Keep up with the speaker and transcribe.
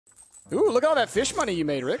Ooh, look at all that fish money you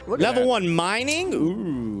made, Rick. Look at Level that. 1 mining?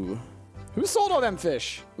 Ooh. Who sold all them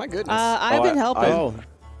fish? My goodness. I've been helping. Oh.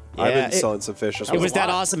 I've Yeah, been selling some fish as it well. was that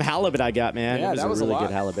awesome halibut I got, man. Yeah, it was that was a a really lot.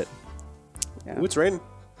 good halibut. Yeah. Ooh, it's raining.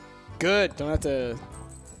 Good. Don't have to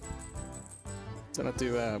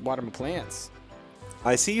water my plants.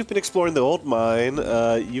 I see you've been exploring the old mine.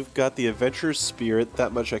 You've got the adventurer's spirit,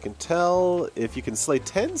 that much I can tell. If you can slay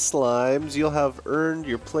 10 slimes, you'll have earned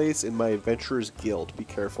your place in my adventurer's guild. Be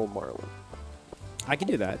careful, Marlin. I can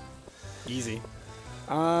do that. Easy.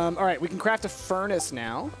 All right, we can craft a furnace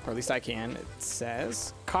now, or at least I can. It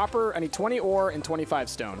says copper. I need 20 ore and 25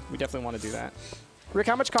 stone. We definitely want to do that. Rick,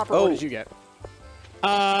 how much copper ore did you get?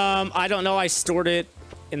 I don't know. I stored it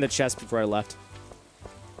in the chest before I left.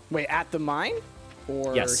 Wait, at the mine,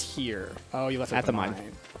 or Yes. here? Oh, you left it at the mine.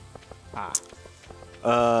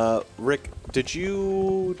 Rick, did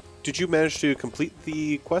you manage to complete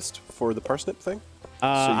the quest for the parsnip thing?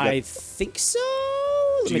 I think so.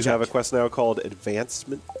 Do you have a quest now called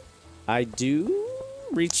Advancement? I do.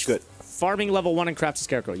 Reach farming level 1 and craft a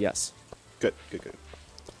scarecrow. Yes. Good.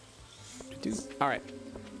 All right.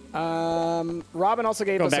 Robin also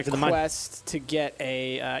gave us a quest to get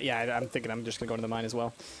a. Yeah, I'm thinking I'm just gonna go into the mine as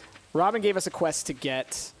well. Robin gave us a quest to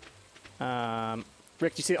get.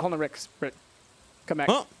 Rick, do you see it? Hold on, Rick. Come back.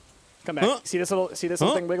 Huh? Come back. Huh? See this little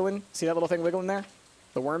thing wiggling? See that little thing wiggling there?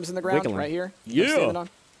 The worms in the ground Wiggling. right here. Yeah. I'm standing on.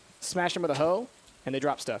 Smash them with a hoe, and they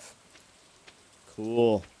drop stuff.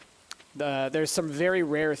 Cool. There's some very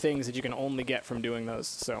rare things that you can only get from doing those,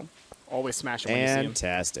 so always smash them when you see them.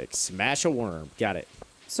 Fantastic. Smash a worm. Got it.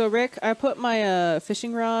 So, Rick, I put my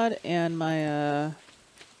fishing rod and my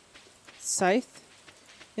scythe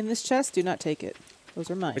in this chest. Do not take it.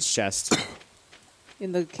 Those are mine. Which chest?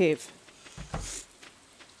 In the cave.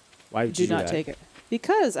 Why would you Do not take it.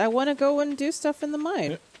 Because I want to go and do stuff in the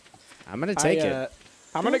mine. I'm going to take it.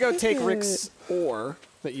 I'm going to go take Rick's ore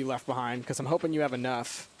that you left behind, because I'm hoping you have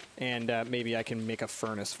enough, and maybe I can make a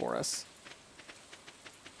furnace for us.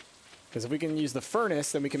 Because if we can use the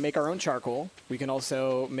furnace, then we can make our own charcoal. We can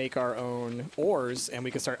also make our own ores, and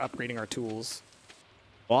we can start upgrading our tools.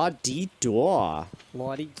 La-dee-daw.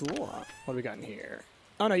 La-dee-daw. What do we got in here?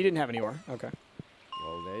 Oh, no, you didn't have any ore. Okay.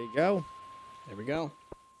 Well, there you go. There we go.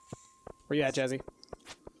 Where you at, Jazzy?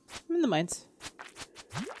 I'm in the mines.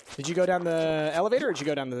 Did you go down the elevator, or did you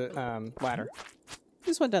go down the ladder?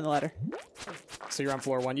 Just went down the ladder. So you're on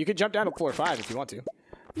floor 1. You could jump down to floor 5 if you want to.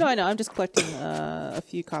 No, I know. I'm just collecting a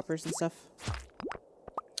few coppers and stuff.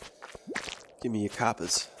 Give me your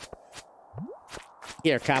coppers.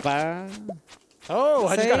 Here, copper. Oh,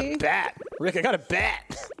 I just got a bat. Rick, I got a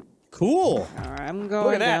bat. Cool. All right, I'm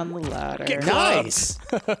going that. down the ladder. Get Nice.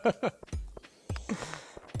 It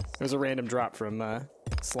was a random drop from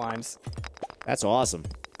slimes. That's awesome.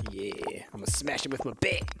 Yeah, I'm going to smash it with my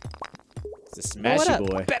bat. It's a what smashy up?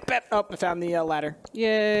 boy. Bat, bat. Oh, I found the ladder.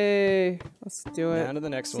 Yay. Let's do it. Down to the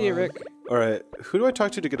next one. See you, Rick. All right, who do I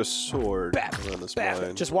talk to get a sword Bat, around this bat.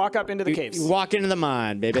 mine? Just walk up into the caves. You walk into the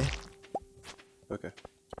mine, baby. Okay.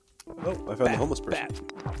 Oh, I found the homeless person.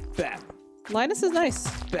 Bat, bat, Linus is nice.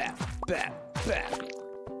 bat, bat, bat.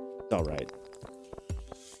 It's all right.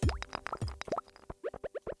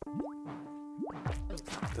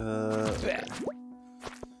 Bat.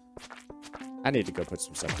 I need to go put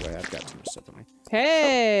some stuff away. I've got too much stuff on me.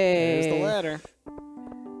 Hey. There's the ladder.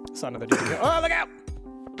 Saw another dude. Oh, look out!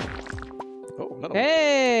 Oh, another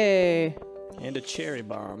Hey. one. And a cherry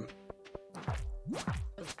bomb.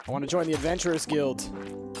 I want to join the Adventurers Guild.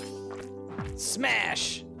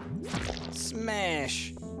 Smash!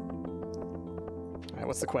 Smash! Alright,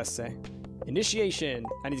 what's the quest say? Initiation.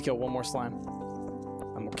 I need to kill one more slime.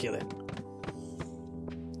 I'm gonna kill it.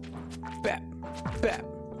 Bap! Bap!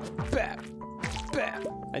 Bap! Bap!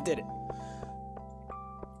 I did it.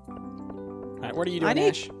 Alright, what are you doing, I need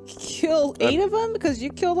Ash? to kill 8 of them because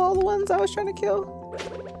you killed all the ones I was trying to kill.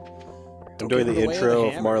 I'm doing give the it away intro with a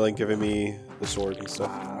of hammer. Marlon giving me the sword and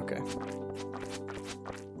stuff. Ah, okay.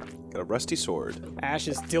 Got a rusty sword. Ash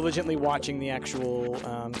is diligently watching the actual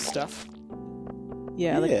stuff,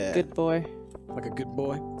 Yeah, like Yeah. a good boy. like a good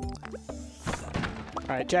boy.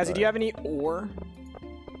 Alright, Jazzy, do you have any ore?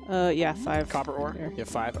 Yeah, 5. Copper ore? Here. You have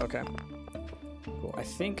 5? Okay. Cool. I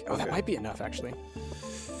think... Oh, that Okay. might be enough, actually.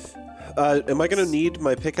 Am I gonna need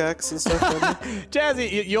my pickaxe and stuff?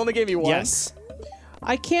 Jazzy, you only gave me 1? Yes.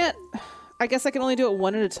 I can't. I guess I can only do it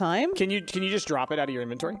one at a time. Can you just drop it out of your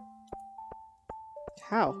inventory?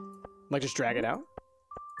 How? Like, just drag it out?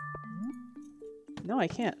 No, I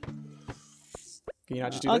can't. Can you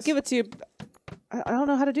not just do I'll this? give it to you. I don't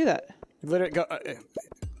know how to do that. Literally, go... oh,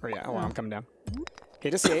 yeah, hold on, I'm coming down.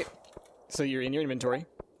 Hit escape. So you're in your inventory.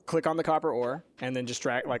 click on the copper ore and then just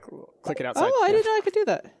drag, like, click it outside. Oh, I didn't know I could do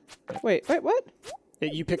that. Wait, what?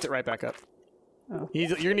 You picked it right back up. Oh. You're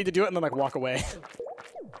gonna need to do it and then like walk away.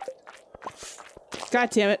 God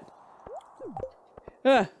damn it.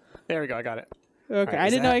 Ugh. There we go. I got it. Okay, Right, I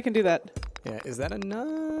didn't know I can do that. Yeah, is that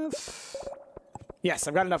enough? Yes,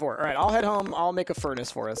 I've got enough ore. All right, I'll head home. I'll make a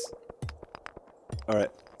furnace for us. All right.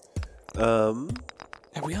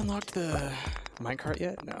 Have we unlocked the minecart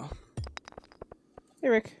yet? No. Hey,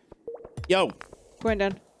 Rick. Yo. Going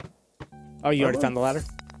down. Oh, you already found the ladder?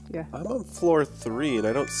 Yeah. I'm on floor 3 and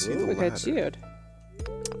I don't see the Look ladder. at geode.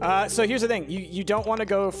 So here's the thing. You don't want to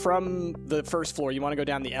go from the first floor. You want to go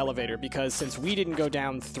down the elevator because since we didn't go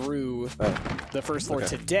down through the first floor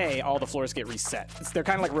today, all the floors get reset. They're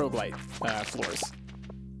kind of like roguelite floors.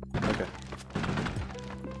 Okay.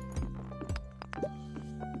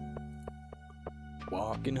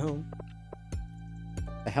 Walking home.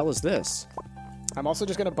 The hell is this? I'm also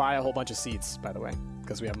just going to buy a whole bunch of seeds, by the way,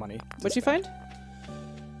 because we have money. What'd you find?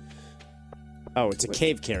 Oh, it's a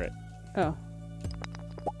cave carrot. Oh.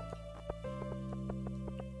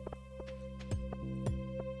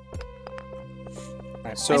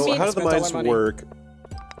 Right. So how do the Spent all our mines money. work?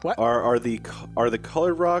 What? Are the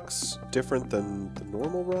colored rocks different than the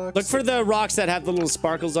normal rocks? Look for the rocks that have the little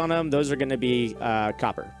sparkles on them. Those are going to be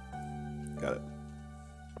copper. Got it.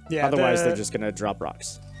 Yeah, Otherwise, they're just going to drop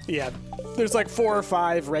rocks. Yeah, there's like 4 or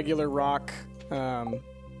 5 regular rock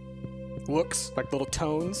looks, like little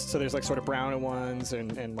tones. So there's like sort of brown ones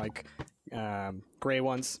and like gray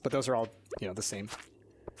ones, but those are all, the same.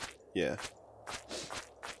 Yeah.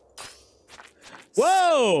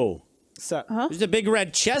 Whoa! So, There's a big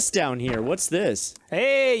red chest down here. What's this?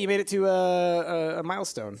 hey, you made it to a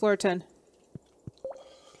milestone. Floor 10.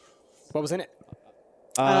 What was in it?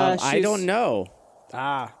 I shoes. don't know.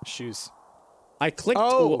 Ah, shoes. I clicked.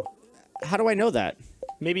 Oh. How do I know that?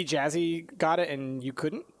 Maybe Jazzy got it and you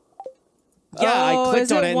couldn't? Yeah, I Oh, clicked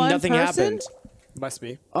is on it it and one nothing person? happened. Must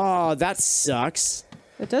be. Oh, that sucks.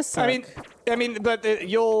 It does suck. I mean, but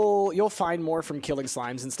you'll find more from killing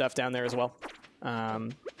slimes and stuff down there as well.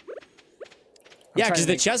 Yeah, trying because to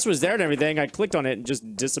the think. chest was there and everything. I clicked on it and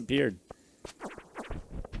just disappeared.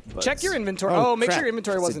 But Check your inventory. Oh, Oh, make crap. sure your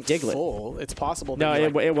inventory It's a wasn't diglet. full. It's possible. No,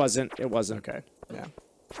 That it wasn't. It wasn't. Okay. Yeah.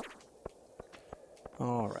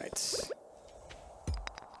 All right.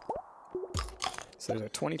 So there's a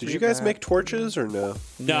 23. Did you guys of that. make torches or no?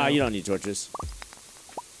 No, you don't need torches.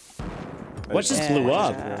 What just just- blew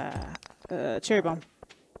up? Cherry bomb.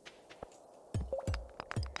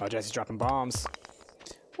 Oh, Jesse's dropping bombs.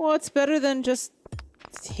 Well, it's better than just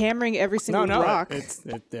hammering every single No, rock.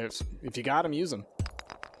 there's, if you got them, use them.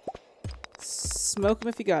 Smoke them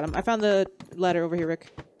if you got them. I found the ladder over here,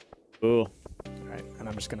 Rick. Ooh. All right, and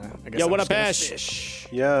I'm just gonna. I guess Yo, I'm what just up, gonna Ash? Fish.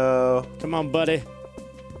 Yo. Come on, buddy.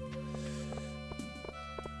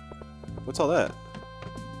 What's all that?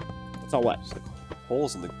 It's all what? It's like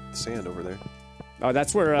holes in the sand over there. Oh,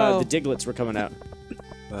 that's where Oh. the diglets were coming out.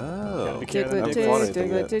 Oh. Be careful. Diglet, haven't dig, fought anything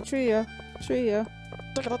diglet, yet. dig, trio. Trio.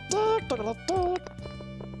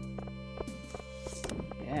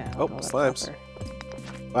 Yeah. Oh, all that slimes. copper.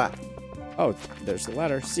 Ah. Oh, there's the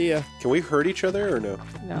ladder. See ya. Can we hurt each other or no?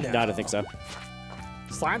 No. No. No, I don't think so.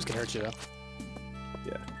 Slimes can hurt you though.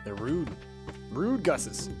 Yeah. They're rude. Rude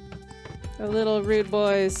gusses. The little rude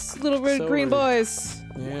boys. Little rude So green rude. boys.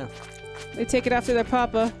 Yeah. They take it after their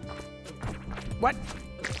papa. What?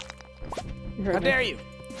 You heard How me. dare you?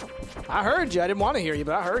 I heard you. I didn't want to hear you,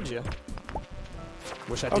 but I heard you.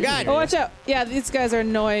 Wish I did. God. Oh, watch out. Yeah, these guys are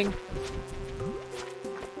annoying.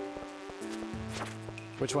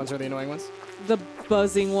 Which ones are the annoying ones? The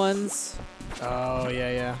buzzing ones. Oh,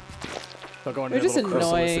 yeah. They'll go into They're their just little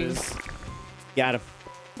annoying. chrysalises. Got him.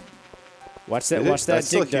 Watch that. Did it? Watch I that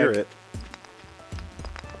still dig hear dug. it.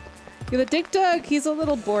 Yeah, the Dick Dug, he's a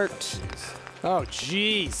little borked. Oh,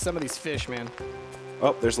 jeez. Some of these fish, man.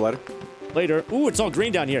 Oh, there's a ladder. Later. Ooh, it's all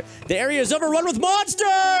green down here. The area is overrun with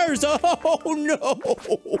monsters! Oh, no!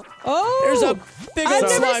 Oh! There's a big I've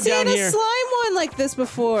old never slime seen down a here. slime one like this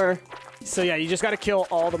before. So, yeah, you just got to kill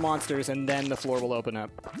all the monsters, and then the floor will open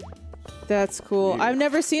up. That's cool. Yeah. I've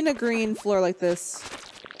never seen a green floor like this.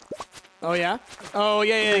 Oh, yeah? Oh,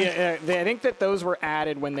 yeah. I think that those were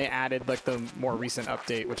added when they added, like, the more recent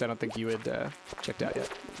update, which I don't think you had checked out yet.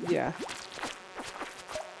 Yeah.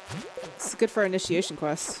 It's good for our initiation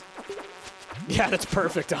quest. Yeah, that's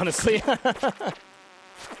perfect, honestly.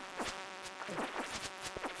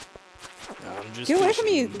 Get away from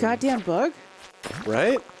me, goddamn bug.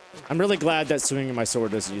 Right? I'm really glad that swinging my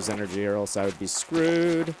sword doesn't use energy, or else I would be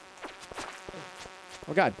screwed.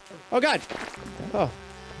 Oh, God. Oh, God! Oh.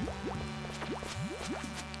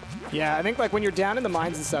 Yeah, I think like when you're down in the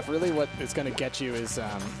mines and stuff, really what is going to get you is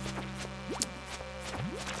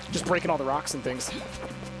just breaking all the rocks and things.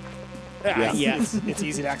 Yeah. Yes. It's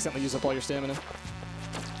easy to accidentally use up all your stamina.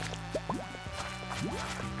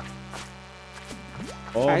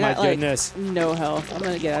 Oh I my got, like, goodness. no health. I'm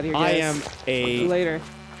gonna get out of here, guys. I am a Later.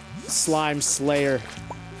 slime slayer.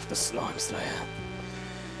 The slime slayer.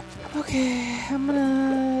 Okay, I'm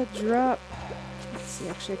gonna drop. Let's see.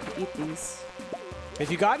 Actually, I can eat these.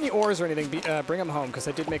 If you got any ores or anything, bring them home because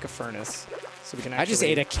I did make a furnace, so we can. Actually... I just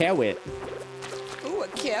ate a carrot. Ooh, a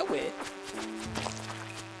carrot.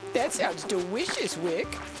 That sounds delicious, Wick.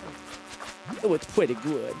 It was pretty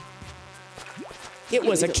good. It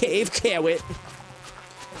was a cave carrot.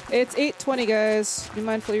 It's 8:20, guys. Be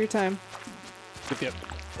mindful of your time. Yep.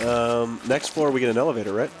 Next floor, we get an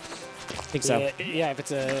elevator, right? I think so. Yeah, if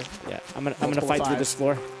it's a... Yeah, I'm gonna fight through this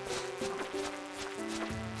floor.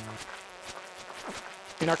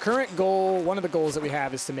 In our current goal, one of the goals that we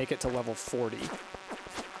have is to make it to level 40.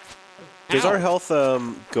 Does our health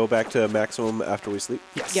go back to maximum after we sleep?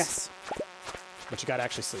 Yes. Yes. But you gotta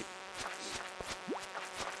actually sleep.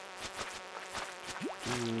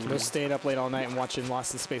 No staying up late all night and watching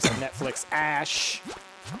Lost in Space on Netflix. Ash!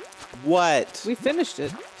 What? We finished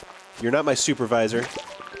it. You're not my supervisor.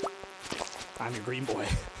 I'm your green boy.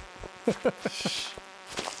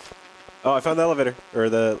 Oh, I found the elevator. Or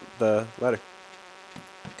the ladder.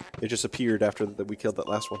 It just appeared after we killed that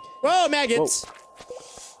last one. Whoa, maggots! Whoa.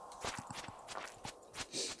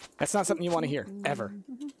 That's not something you want to hear, ever.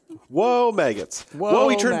 Whoa, maggots. Whoa,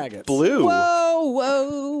 he turned maggots. blue. Whoa,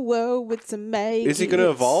 whoa, whoa! It's a maggot. Is he going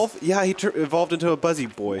to evolve? Yeah, he evolved into a buzzy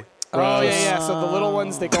boy. Oh, yeah. So the little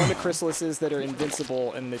ones, they go into chrysalises that are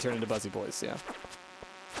invincible, and they turn into buzzy boys, yeah.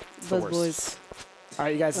 Buzz boys. All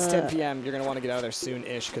right, you guys, it's 10 p.m. You're going to want to get out of there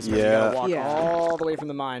soon-ish, because you're going to walk all the way from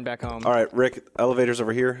the mine back home. All right, Rick, elevator's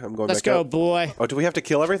over here. I'm going Let's back go, up. boy. Oh, do we have to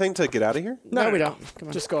kill everything to get out of here? No, we don't. Come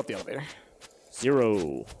on. Just go up the elevator.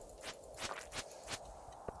 0.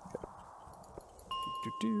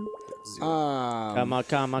 Come on,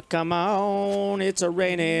 come on, come on. It's a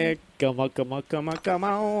rainy. Come on, come on, come on, come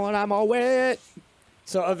on. I'm all wet.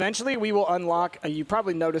 So eventually we will unlock, you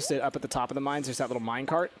probably noticed it up at the top of the mines, there's that little mine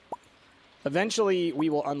cart. Eventually we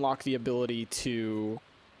will unlock the ability to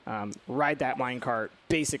ride that mine cart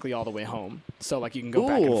basically all the way home. So like you can go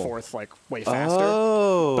back and forth like way faster.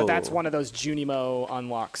 Oh. But that's one of those Junimo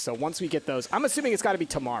unlocks. So once we get those, I'm assuming it's got to be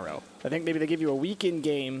tomorrow. I think maybe they give you a week in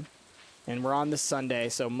game. And we're on this Sunday,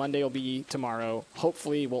 so Monday will be tomorrow.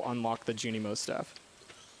 Hopefully, we'll unlock the Junimo stuff.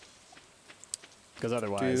 Because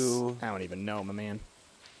otherwise, I don't even know, my man.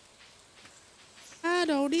 I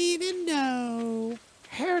don't even know.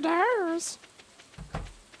 Who does?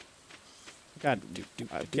 God,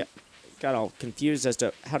 I got all confused as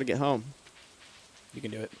to how to get home. You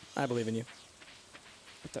can do it. I believe in you.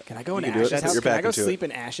 Can I go in You can do it. Ash's house? You're Can I back go into it. sleep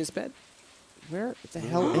in Ash's bed? Where the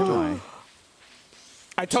hell am I?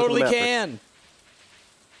 I totally map, Rick. can.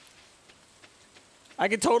 I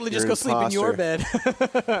could totally just You're go an sleep in your bed.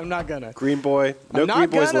 I'm not gonna. Green boy. No I'm not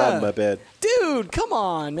green boys allowed gonna. in my bed. Dude, come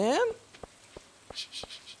on, man.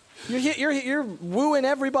 You're wooing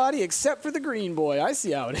everybody except for the green boy. I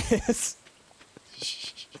see how it is.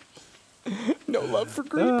 No love for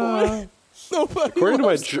green boy. Nobody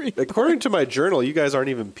loves green boy. According to my journal, you guys aren't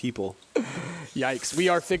even people. Yikes. We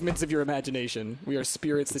are figments of your imagination. We are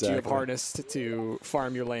spirits that you have Exactly. harnessed to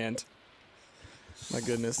farm your land. My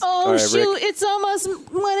goodness. Oh, All right, shoot. Rick. It's almost 1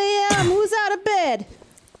 a.m. Who's out of bed?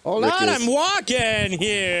 Hold Rick on, is- I'm walking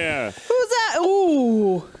here. Who's out?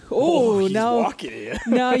 Ooh. Oh, he's now, walking here.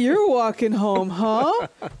 now you're walking home, huh?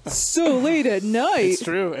 So late at night. It's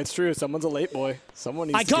true. It's true. Someone's a late boy. Someone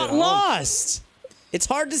needs I to get got home. lost. It's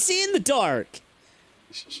hard to see in the dark.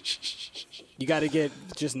 You got to get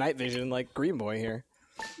just night vision like green boy here.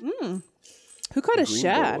 Who caught a Green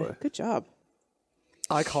shad? boy. Good job.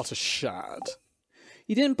 I caught a shad.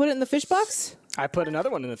 You didn't put it in the fish box? I put another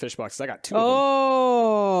one in the fish box. I got 2 of them.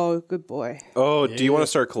 Oh, good boy. Oh, do you want to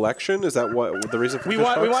start a collection? Is that what the reason for We Fish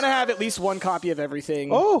want Box? to have at least one copy of everything.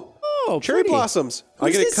 Oh, Oh, cherry pretty. blossoms. I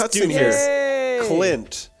Who's get a this cutscene dude? here. Yay!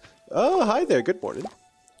 Clint. Oh, hi there. Good morning.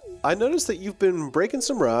 I noticed that you've been breaking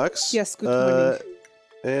some rocks. Yes, good morning.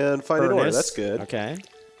 And finding ore. Furnace. That's good. Okay.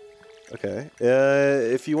 Okay.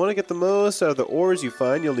 If you want to get the most out of the ores you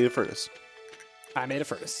find, you'll need a furnace. I made a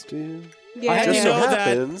furnace. Yeah. Just you so know that-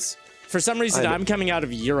 happens, For some reason, I know. I'm coming out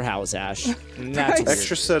of your house, Ash. And that's Right. weird.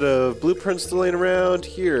 extra set of blueprints still laying around.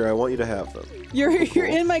 Here, I want you to have them. You're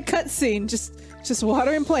in my cutscene, just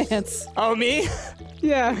watering plants. Oh, me?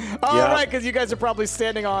 Yeah. Oh, Yeah. right, because you guys are probably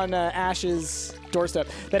standing on Ash's doorstep.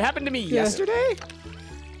 That happened to me yesterday.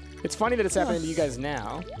 It's funny that it's happening to you guys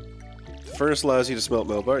now. furnace allows you to smelt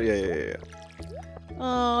metal bar. Yeah.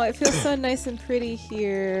 Oh, it feels so nice and pretty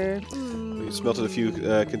here. You smelted a few.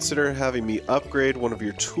 Consider having me upgrade one of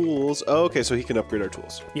your tools. Oh, okay, so he can upgrade our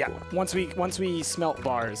tools. Yeah, once we smelt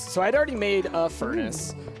bars. So I'd already made a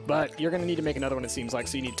furnace, but you're gonna need to make another one. It seems like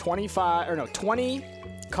so you need 20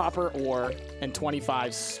 copper ore and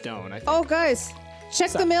 25 stone. I think. Oh, guys, check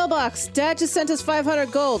the mailbox. Dad just sent us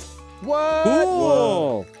 500 gold. What?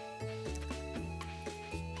 Cool.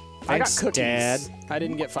 I got Thanks, cookies. Dad. I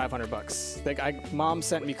didn't get $500. Mom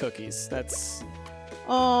sent me cookies. That's.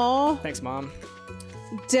 Aw. Thanks, Mom.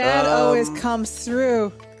 Dad always comes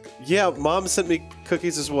through. Yeah, Mom sent me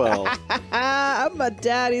cookies as well. I'm a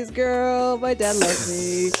daddy's girl. My dad loves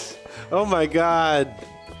me. Oh my god.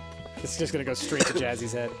 It's just gonna go straight to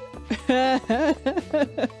Jazzy's head.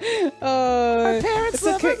 Oh, Our parents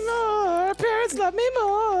love me more. Our parents love me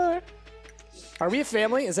more. Are we a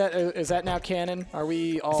family? Is that now canon? Are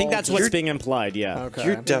we all? I think that's what's being implied. Yeah. Okay.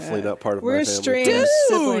 You're definitely not part of we're my family. estranged Dude,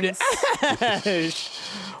 siblings. Ash!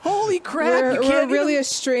 Holy crap! We're really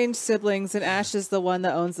estranged siblings, and Ash is the one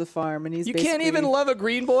that owns the farm, and he's You can't even love a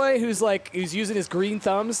green boy who's using his green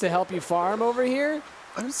thumbs to help you farm over here.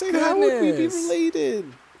 I'm saying, how would we be Goodness.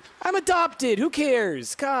 related? I'm adopted. Who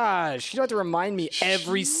cares? Gosh, you don't have to remind me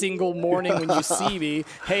every single morning when you see me.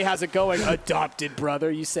 Hey, how's it going, adopted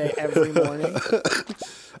brother? You say every morning.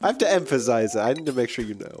 I have to emphasize it. I need to make sure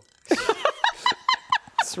you know.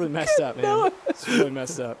 It's really messed up, man. It's really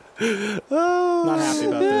messed up. Not happy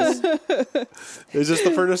about this. Is this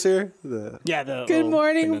the furnace here? Yeah. The Good little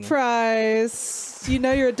morning, thing Price. You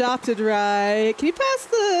know you're adopted, right? Can you pass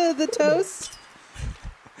the toast?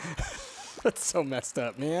 That's so messed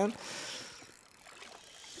up, man.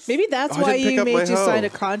 Maybe that's Oh, I why didn't pick you up my made you hoe. sign a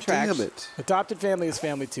contract. Damn it. Adopted family is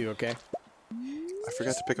family too, okay? I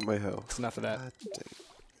forgot to pick up my hoe. That's enough of that. God dang.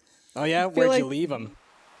 Oh, yeah? Where'd like- you leave him?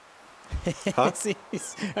 Huh? See,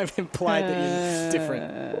 I've implied that it's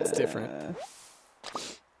different. It's different.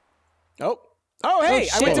 Oh, hey,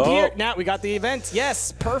 I went to shit. Pierre. Oh. Now we got the event.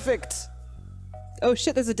 Yes, perfect. Oh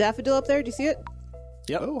shit, there's a daffodil up there. Do you see it?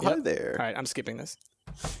 Yep. Oh, yep. hi there. All right, I'm skipping this.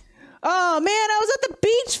 Oh man, I was at the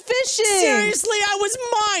beach fishing. Seriously, I was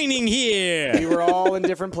mining here. We were all in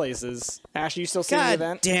different places. Ash, you still seeing the God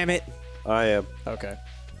event? damn it. I am. Okay.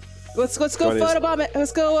 Let's go Johnny's- photobomb it.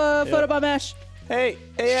 Let's go photobomb Ash. Hey,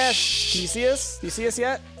 Ash. Can you see us? Do you see us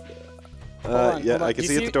yet? on, Yeah, hold on. I can Do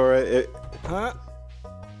see you at see- the door. Huh?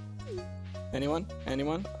 Anyone?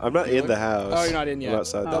 I'm not in the house. Oh, you're not in yet. I'm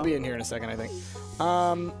outside. They'll be in here in a second, I think.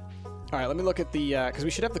 All right, let me look at the, because we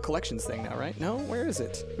should have the collections thing now, right? No? Where is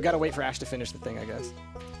it? We got to wait for Ash to finish the thing, I guess.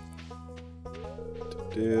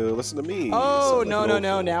 Dude, listen to me. Oh, Sound like no, an no, old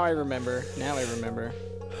no. fool. Now I remember. Now I remember.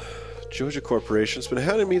 Georgia Corporation's been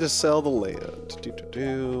hounding me to sell the land.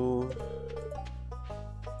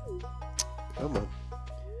 Come on.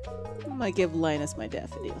 I might give Linus my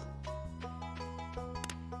daffodil.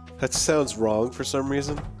 That sounds wrong for some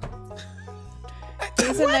reason.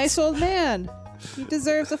 He's a nice old man. He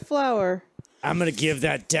deserves a flower. I'm going to give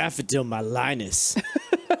that daffodil my Linus.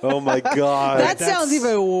 Oh my god. That sounds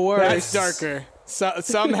even worse. That's darker.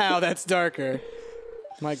 Somehow that's darker.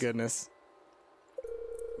 My goodness.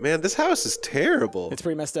 Man, this house is terrible. It's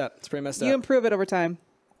pretty messed up. It's pretty messed up. You improve it over time.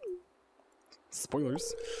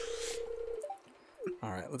 Spoilers.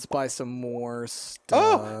 All right, let's buy some more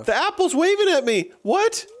stuff. Oh, the apple's waving at me.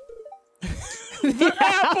 What? The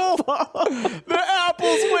apple's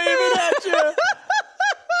waving at you.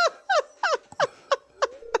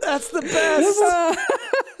 That's the best.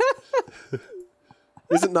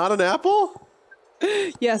 Is it not an apple?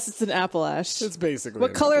 Yes, it's an apple, Ash. It's basically.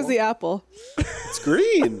 What color is the apple? It's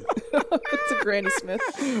green. It's a Granny Smith.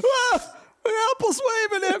 Ah, the apple's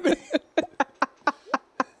waving at me.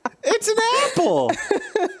 It's an apple.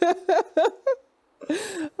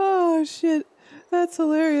 Oh shit, that's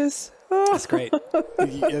hilarious. That's great.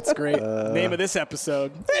 It's great. Name of this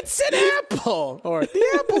episode: It's an apple, or the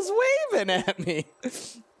apple's waving at me.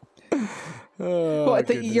 Oh, What?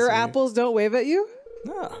 goodness Your me. apples don't wave at you?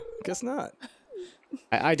 No, guess not.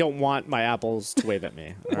 I don't want my apples to wave at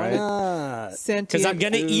me. All Why right? not? Because I'm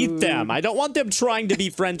going to eat them. I don't want them trying to be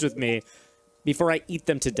friends with me before I eat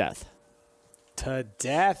them to death. To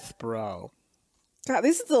death, bro. God,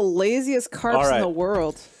 this is the laziest carps All right. in the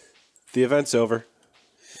world. The event's over.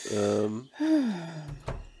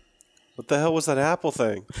 What the hell was that apple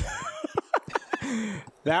thing?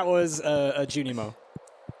 That was a Junimo.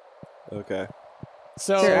 Okay.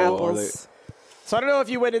 So, They're are apples. so I don't know if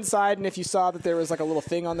you went inside and if you saw that there was like a little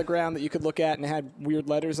thing on the ground that you could look at and it had weird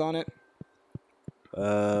letters on it.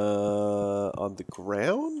 On the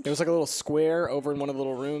ground? It was like a little square over in one of the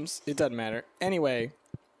little rooms. It doesn't matter. Anyway,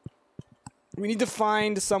 We need to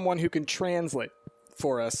find someone who can translate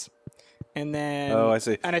for us. And then... Oh, I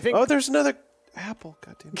see. And I think... Oh, there's another apple.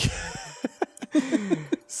 Goddamn.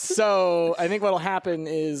 So I think what'll happen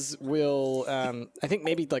is we'll... I think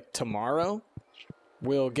maybe like tomorrow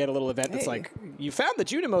we'll get a little event that's like, you found the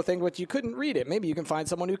Junimo thing, but you couldn't read it. Maybe you can find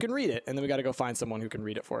someone who can read it. And then we got to go find someone who can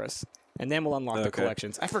read it for us. And then we'll unlock the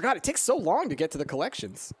collections. I forgot. It takes so long to get to the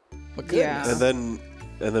collections. But goodness. And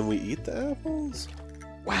then we eat the apples?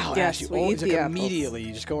 Wow, Yes, Ash, you we always eat the immediately.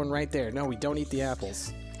 You're just going right there. No, we don't eat the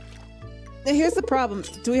apples. Now, here's the problem.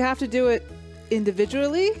 Do we have to do it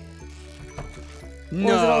individually?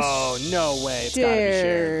 No, no way. It's gotta be shared.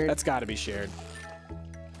 shared? That's gotta be shared.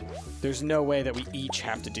 There's no way that we each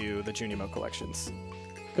have to do the Junimo collections.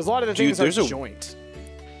 Because a lot of the things are joint.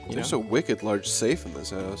 There's a wicked large safe in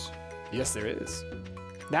this house. Yes, there is.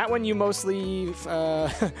 That one you mostly...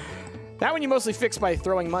 that one you mostly fix by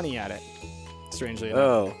throwing money at it. Strangely enough.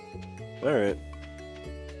 Oh. Alright.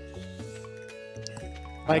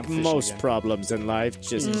 Like most problems in life,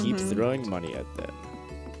 just keep throwing money at them.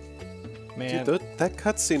 Man. Dude, that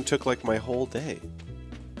cutscene took like my whole day.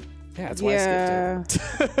 Yeah, that's why I skipped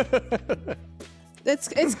it.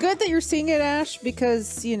 It's good that you're seeing it, Ash,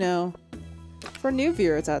 because, you know, for new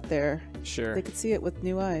viewers out there, Sure. they could see it with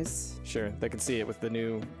new eyes. Sure, they can see it with the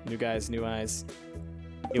new guys, new eyes.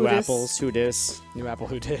 New apples, who dis? New apple,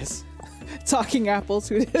 who dis? Talking apples,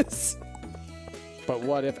 who dis? But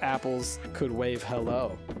what if apples could wave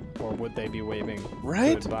hello? Or would they be waving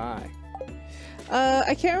goodbye?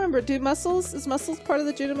 I can't remember. Is Mussels part of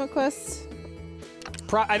the Junimo quests?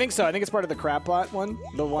 I think so. I think it's part of the Crabpot one.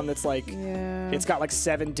 The one that's like, Yeah. it's got like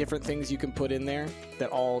 7 different things you can put in there that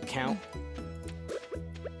all count.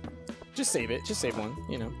 Just save it. Just save one,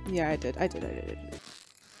 you know. Yeah, I did. I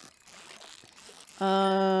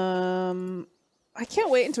can't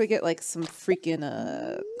wait until we get like some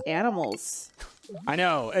freaking animals. I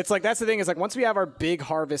know. It's like, that's the thing is like, once we have our big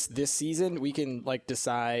harvest this season, we can like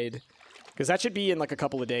decide, because that should be in like a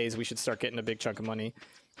couple of days. We should start getting a big chunk of money.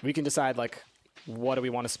 We can decide like, what do we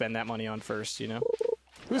want to spend that money on first, you know?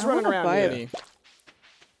 Who's running around near me?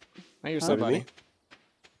 Now you're somebody.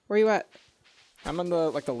 Where you at? I'm on the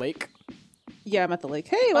lake. Yeah, I'm at the lake.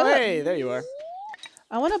 Hey, what up? Hey, there you are.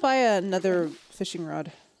 I want to buy another fishing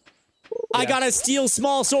rod. I got a steel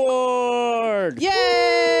small sword!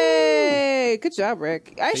 Yay! Good job,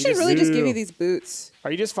 Rick. I should really just give you these boots.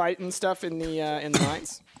 Are you just fighting stuff in the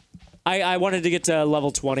mines? I wanted to get to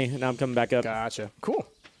level 20, and now I'm coming back up. Gotcha. Cool.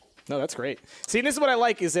 No, that's great. See, this is what I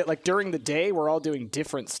like, is that like during the day, we're all doing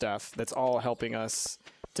different stuff that's all helping us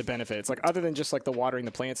to benefit. It's like, other than just like the watering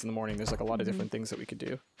the plants in the morning, there's like a lot of different things that we could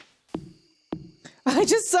do. I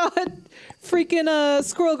just saw a freaking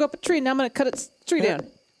squirrel go up a tree. Now I'm going to cut its tree down.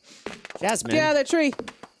 Jasmine. Get out of that tree.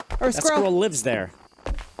 Or a That squirrel lives there.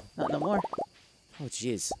 Not no more. Oh,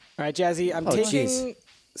 jeez. All right, Jazzy, I'm taking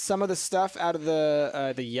some of the stuff out of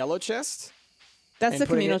the yellow chest. That's the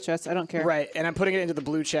communal chest. I don't care. Right, and I'm putting it into the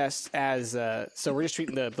blue chest as, so we're just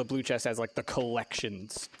treating the blue chest as like the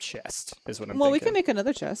collections chest is what I'm thinking. Well, we can make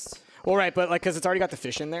another chest. Well, right, but like, because it's already got the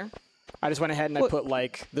fish in there, I just went ahead and I put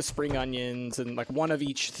like the spring onions and like one of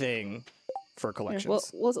each thing for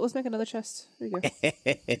collections. Well, let's make another chest. There you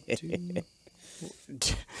go.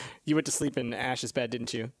 You went to sleep in Ash's bed,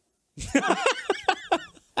 didn't you?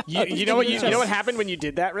 you know what happened when you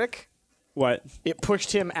did that, Rick? What? It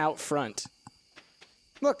pushed him out front.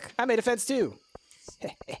 Look, I made a fence too.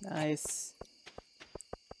 Nice.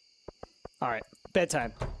 All right,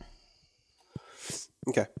 bedtime.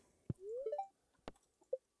 Okay.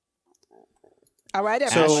 All right,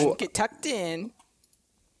 everyone, get tucked in.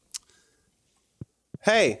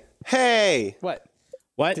 Hey! What?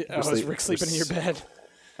 Was Rick sleeping in your bed?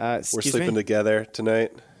 We're sleeping together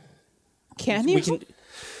tonight. Can you?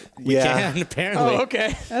 We can, apparently. Oh,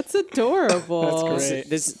 okay. That's adorable. That's great.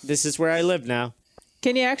 This is where I live now.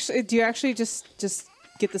 Can you actually? Do you actually just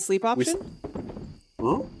get the sleep option? Hmm?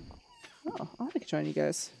 Oh, I want to join you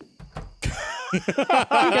guys. Hey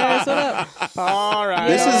guys, what up? All right.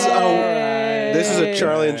 This is a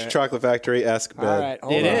Charlie and Chocolate Factory-esque bed. All right,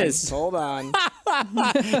 hold on.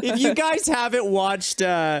 If you guys haven't watched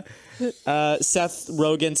Seth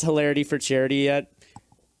Rogen's Hilarity for Charity yet,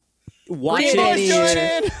 watch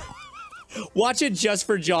it. Watch it just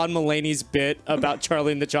for John Mulaney's bit about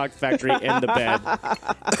Charlie and the Chocolate Factory and the bed.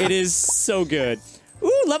 It is so good.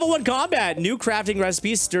 Ooh, level 1 combat. New crafting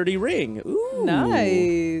recipe, sturdy ring. Ooh.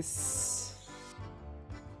 Nice.